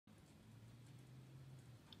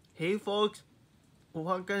Hey folks,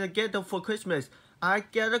 what gonna get them for Christmas? I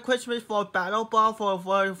get a Christmas for BattleBot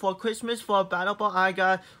for Christmas for BattleBot. I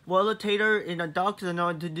got Volator in the ducks and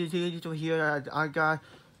on to here. I got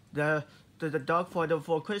the duck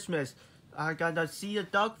for Christmas. I got the sea a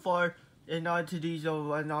duck for and on to these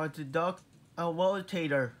and on to duck a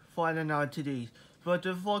Volator for and on to these. For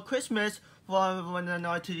Christmas for and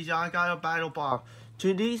on to these I got a BattleBot.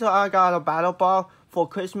 To these I got a BattleBot for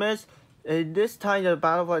Christmas. This time the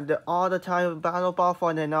battle for all the time battle ball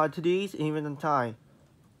for the not to these even in time.